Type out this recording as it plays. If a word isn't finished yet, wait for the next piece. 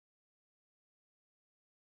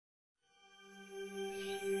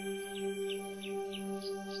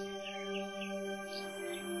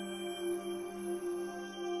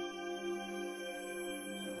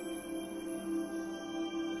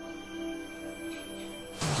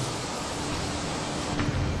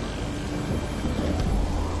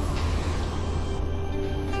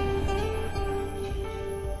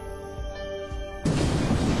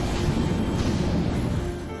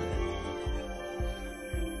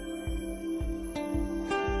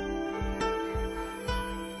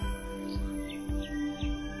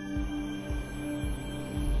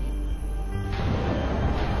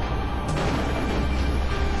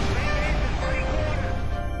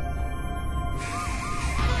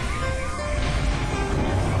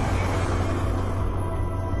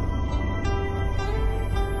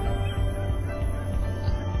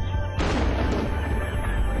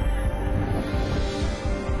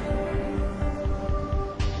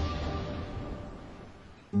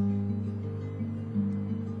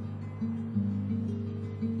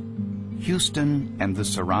Houston and the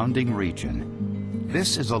surrounding region.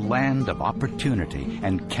 This is a land of opportunity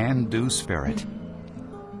and can-do spirit.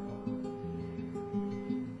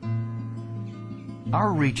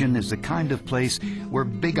 Our region is the kind of place where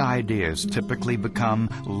big ideas typically become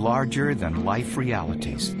larger-than-life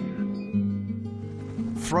realities.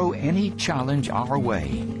 Throw any challenge our way,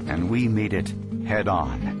 and we meet it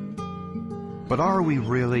head-on. But are we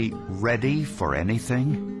really ready for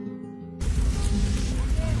anything?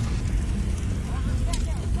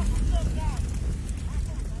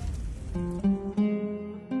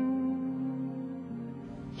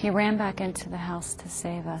 He ran back into the house to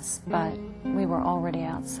save us, but we were already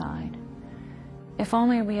outside. If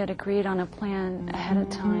only we had agreed on a plan ahead of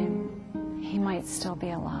time, he might still be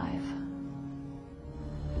alive.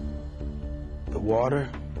 The water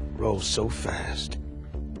rose so fast.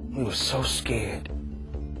 We were so scared.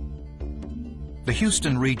 The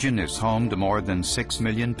Houston region is home to more than 6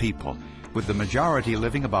 million people, with the majority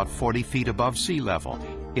living about 40 feet above sea level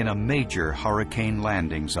in a major hurricane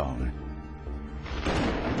landing zone.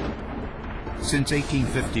 Since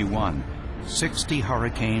 1851, 60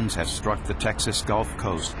 hurricanes have struck the Texas Gulf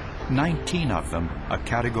Coast, 19 of them a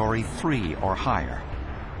Category 3 or higher.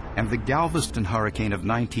 And the Galveston hurricane of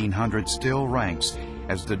 1900 still ranks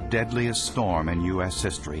as the deadliest storm in U.S.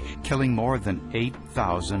 history, killing more than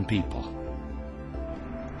 8,000 people.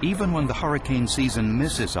 Even when the hurricane season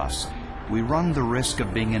misses us, we run the risk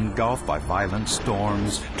of being engulfed by violent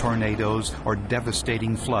storms, tornadoes, or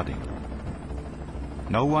devastating flooding.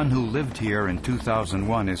 No one who lived here in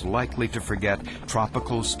 2001 is likely to forget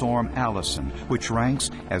Tropical Storm Allison, which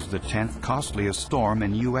ranks as the 10th costliest storm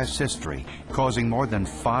in U.S. history, causing more than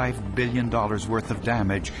 $5 billion worth of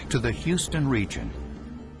damage to the Houston region.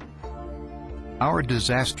 Our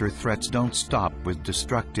disaster threats don't stop with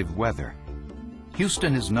destructive weather.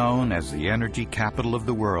 Houston is known as the energy capital of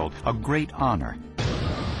the world, a great honor,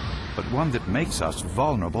 but one that makes us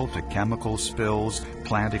vulnerable to chemical spills,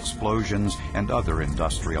 plant explosions, and other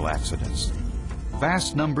industrial accidents.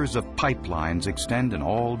 Vast numbers of pipelines extend in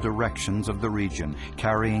all directions of the region,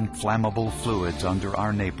 carrying flammable fluids under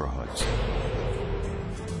our neighborhoods.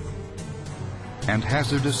 And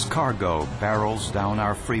hazardous cargo barrels down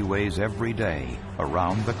our freeways every day,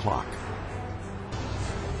 around the clock.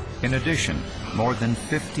 In addition, more than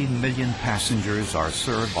 50 million passengers are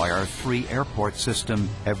served by our 3 airport system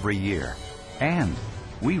every year. And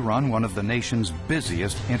we run one of the nation's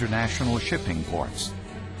busiest international shipping ports.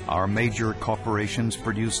 Our major corporations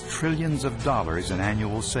produce trillions of dollars in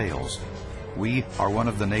annual sales. We are one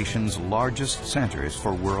of the nation's largest centers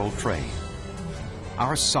for world trade.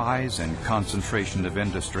 Our size and concentration of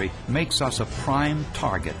industry makes us a prime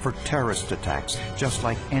target for terrorist attacks, just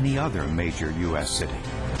like any other major U.S. city.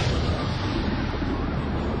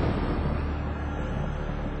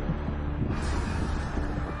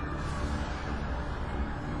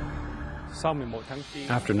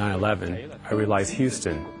 After 9/11, I realized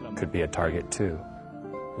Houston could be a target too.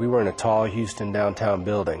 We were in a tall Houston downtown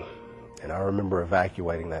building, and I remember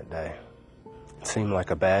evacuating that day. It seemed like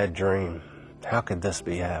a bad dream. How could this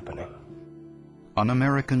be happening? On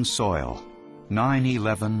American soil,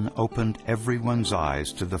 9/11 opened everyone's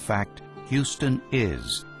eyes to the fact Houston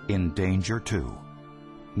is in danger too.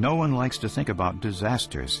 No one likes to think about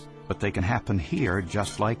disasters, but they can happen here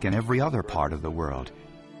just like in every other part of the world.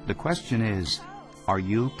 The question is, are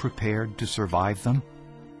you prepared to survive them?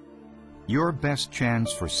 Your best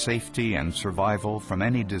chance for safety and survival from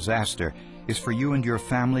any disaster is for you and your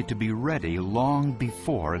family to be ready long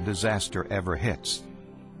before a disaster ever hits.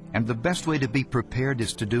 And the best way to be prepared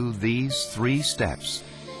is to do these 3 steps.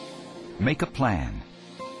 Make a plan.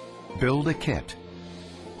 Build a kit.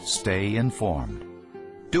 Stay informed.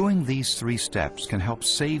 Doing these 3 steps can help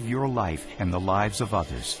save your life and the lives of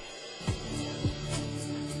others.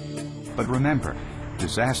 But remember,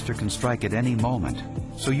 disaster can strike at any moment,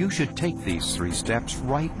 so you should take these 3 steps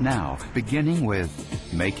right now, beginning with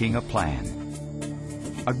making a plan.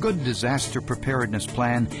 A good disaster preparedness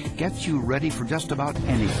plan gets you ready for just about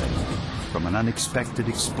anything, from an unexpected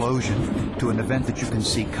explosion to an event that you can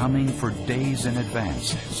see coming for days in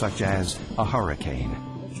advance, such as a hurricane.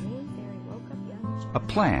 A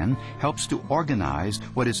plan helps to organize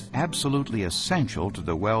what is absolutely essential to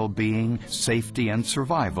the well-being, safety, and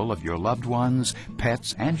survival of your loved ones,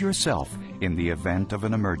 pets, and yourself in the event of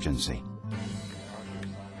an emergency.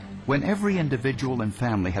 When every individual and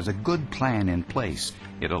family has a good plan in place,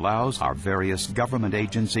 it allows our various government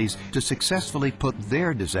agencies to successfully put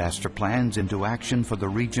their disaster plans into action for the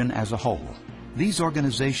region as a whole. These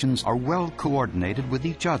organizations are well coordinated with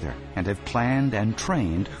each other and have planned and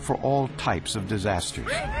trained for all types of disasters.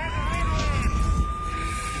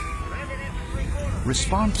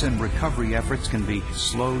 Response and recovery efforts can be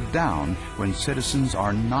slowed down when citizens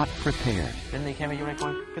are not prepared.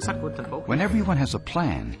 When everyone has a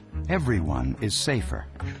plan, everyone is safer.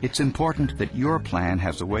 It's important that your plan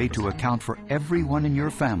has a way to account for everyone in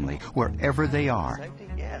your family, wherever they are.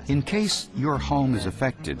 In case your home is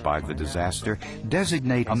affected by the disaster,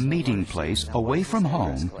 designate a meeting place away from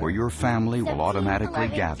home where your family will automatically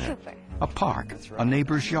gather. A park, a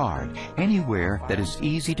neighbor's yard, anywhere that is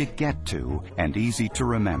easy to get to and easy to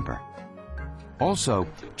remember. Also,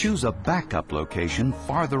 choose a backup location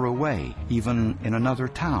farther away, even in another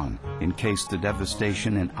town, in case the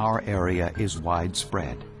devastation in our area is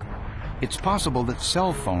widespread. It's possible that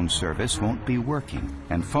cell phone service won't be working,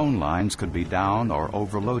 and phone lines could be down or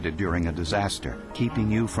overloaded during a disaster,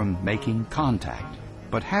 keeping you from making contact.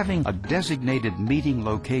 But having a designated meeting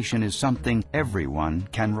location is something everyone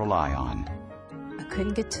can rely on. I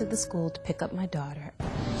couldn't get to the school to pick up my daughter.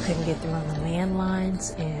 Couldn't get through on the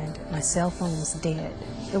landlines, and my cell phone was dead.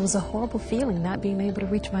 It was a horrible feeling not being able to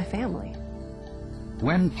reach my family.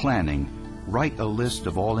 When planning, write a list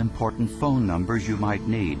of all important phone numbers you might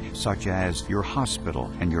need, such as your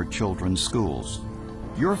hospital and your children's schools.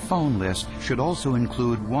 Your phone list should also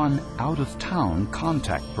include one out-of-town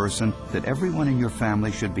contact person that everyone in your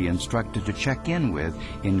family should be instructed to check in with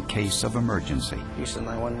in case of emergency. Houston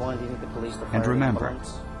 911, do you need the police to And fire remember,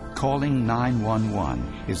 ambulance? calling 911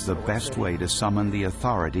 is the best way to summon the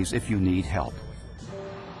authorities if you need help.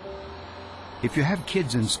 If you have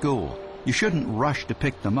kids in school, you shouldn't rush to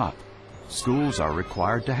pick them up. Schools are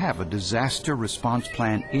required to have a disaster response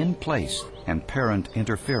plan in place, and parent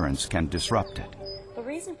interference can disrupt it.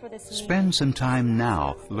 Spend some time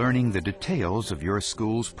now learning the details of your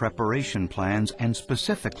school's preparation plans and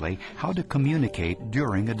specifically how to communicate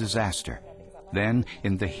during a disaster. Then,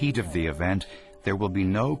 in the heat of the event, there will be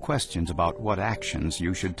no questions about what actions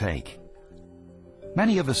you should take.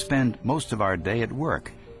 Many of us spend most of our day at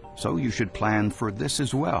work, so you should plan for this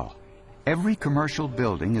as well. Every commercial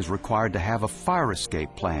building is required to have a fire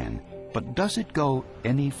escape plan, but does it go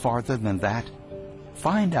any farther than that?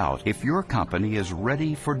 Find out if your company is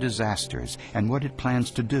ready for disasters and what it plans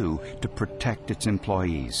to do to protect its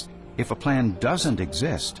employees. If a plan doesn't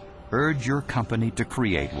exist, urge your company to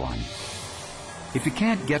create one. If you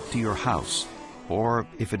can't get to your house, or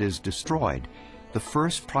if it is destroyed, the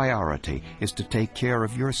first priority is to take care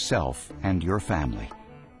of yourself and your family.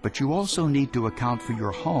 But you also need to account for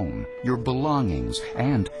your home, your belongings,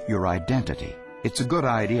 and your identity. It's a good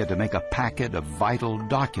idea to make a packet of vital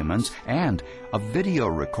documents and a video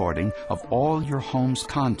recording of all your home's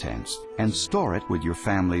contents and store it with your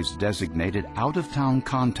family's designated out-of-town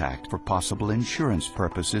contact for possible insurance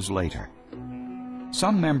purposes later.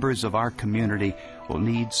 Some members of our community will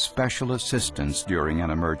need special assistance during an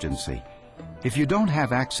emergency. If you don't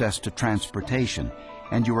have access to transportation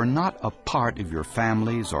and you are not a part of your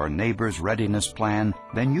family's or neighbor's readiness plan,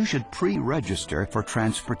 then you should pre-register for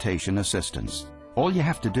transportation assistance. All you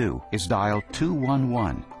have to do is dial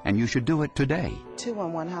 211, and you should do it today.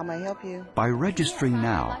 211, how may I help you? By registering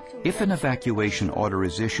now, if an evacuation order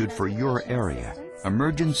is issued for your area,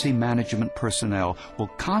 emergency management personnel will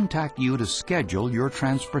contact you to schedule your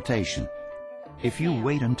transportation. If you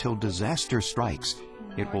wait until disaster strikes,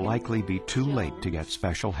 it will likely be too late to get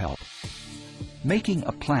special help. Making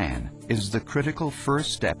a plan is the critical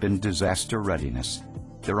first step in disaster readiness.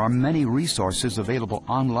 There are many resources available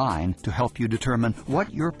online to help you determine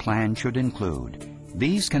what your plan should include.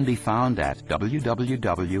 These can be found at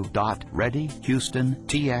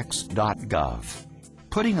www.readyhoustontx.gov.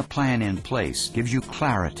 Putting a plan in place gives you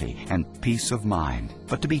clarity and peace of mind.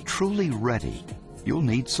 But to be truly ready, you'll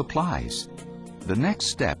need supplies. The next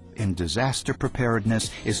step in disaster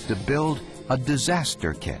preparedness is to build a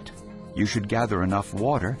disaster kit. You should gather enough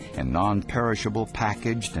water and non-perishable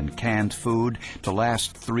packaged and canned food to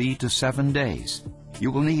last 3 to 7 days.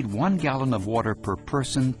 You will need 1 gallon of water per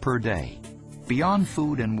person per day. Beyond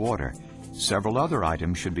food and water, several other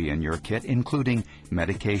items should be in your kit, including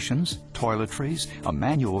medications, toiletries, a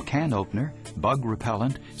manual can opener, bug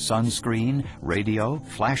repellent, sunscreen, radio,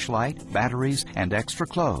 flashlight, batteries, and extra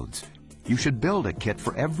clothes. You should build a kit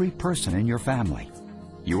for every person in your family.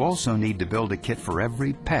 You also need to build a kit for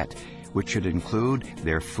every pet, which should include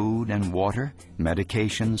their food and water,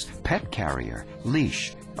 medications, pet carrier,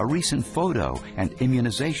 leash, a recent photo, and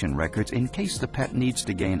immunization records in case the pet needs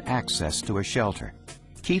to gain access to a shelter.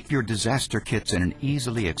 Keep your disaster kits in an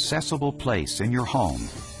easily accessible place in your home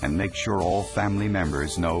and make sure all family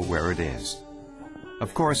members know where it is.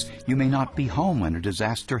 Of course, you may not be home when a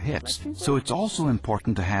disaster hits, so it's also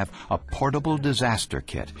important to have a portable disaster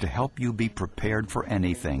kit to help you be prepared for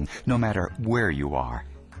anything, no matter where you are.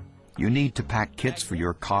 You need to pack kits for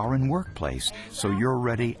your car and workplace so you're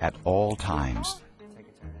ready at all times.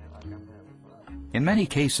 In many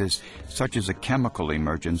cases, such as a chemical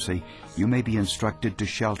emergency, you may be instructed to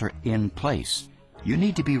shelter in place. You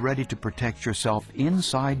need to be ready to protect yourself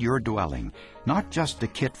inside your dwelling, not just a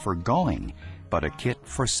kit for going, but a kit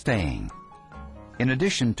for staying. In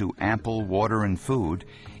addition to ample water and food,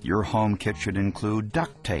 your home kit should include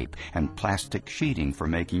duct tape and plastic sheeting for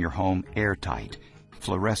making your home airtight,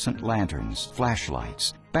 fluorescent lanterns,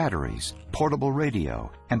 flashlights, batteries, portable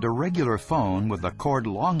radio, and a regular phone with a cord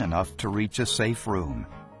long enough to reach a safe room.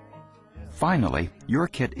 Finally, your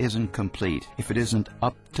kit isn't complete if it isn't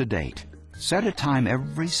up to date. Set a time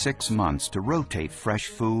every 6 months to rotate fresh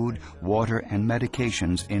food, water, and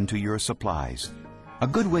medications into your supplies. A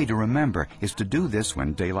good way to remember is to do this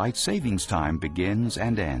when daylight savings time begins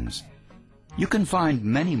and ends. You can find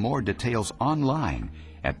many more details online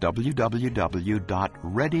at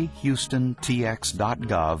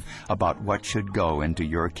www.readyhoustontx.gov about what should go into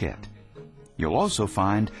your kit. You'll also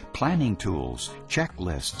find planning tools,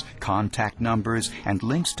 checklists, contact numbers, and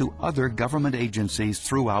links to other government agencies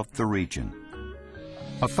throughout the region.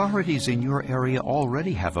 Authorities in your area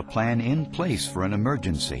already have a plan in place for an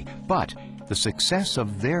emergency, but the success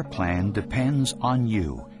of their plan depends on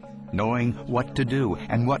you. Knowing what to do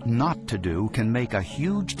and what not to do can make a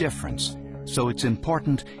huge difference, so it's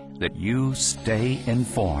important that you stay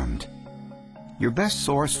informed. Your best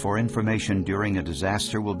source for information during a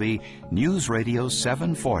disaster will be News Radio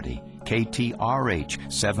 740,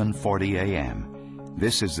 KTRH 740 AM.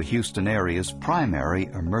 This is the Houston area's primary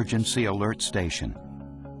emergency alert station.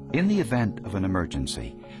 In the event of an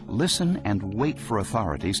emergency, listen and wait for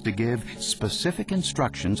authorities to give specific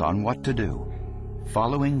instructions on what to do.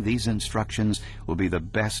 Following these instructions will be the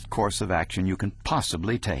best course of action you can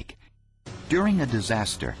possibly take. During a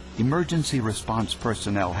disaster, emergency response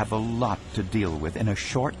personnel have a lot to deal with in a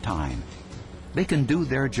short time. They can do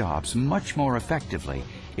their jobs much more effectively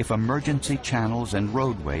if emergency channels and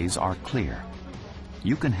roadways are clear.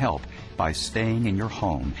 You can help by staying in your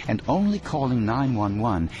home and only calling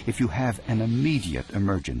 911 if you have an immediate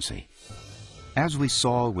emergency. As we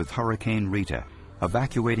saw with Hurricane Rita,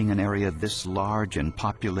 evacuating an area this large and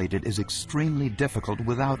populated is extremely difficult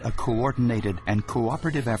without a coordinated and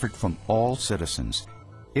cooperative effort from all citizens.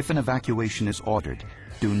 If an evacuation is ordered,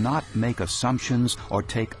 do not make assumptions or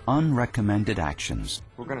take unrecommended actions.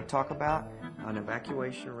 We're going to talk about an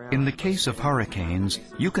evacuation route. In the case of hurricanes,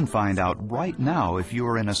 you can find out right now if you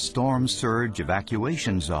are in a storm surge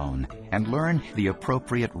evacuation zone and learn the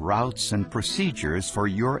appropriate routes and procedures for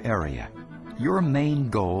your area. Your main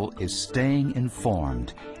goal is staying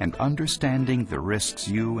informed and understanding the risks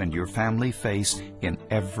you and your family face in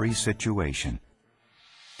every situation.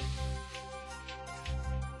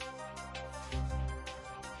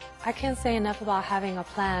 I can't say enough about having a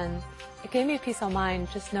plan. It gave me peace of mind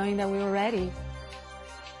just knowing that we were ready.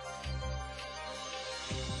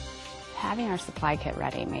 Having our supply kit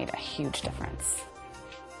ready made a huge difference.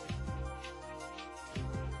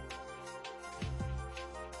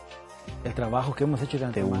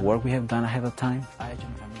 The work we have done ahead of time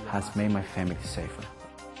has made my family safer.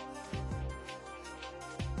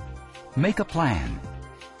 Make a plan.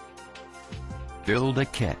 Build a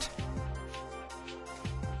kit.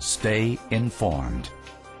 Stay informed.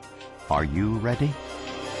 Are you ready?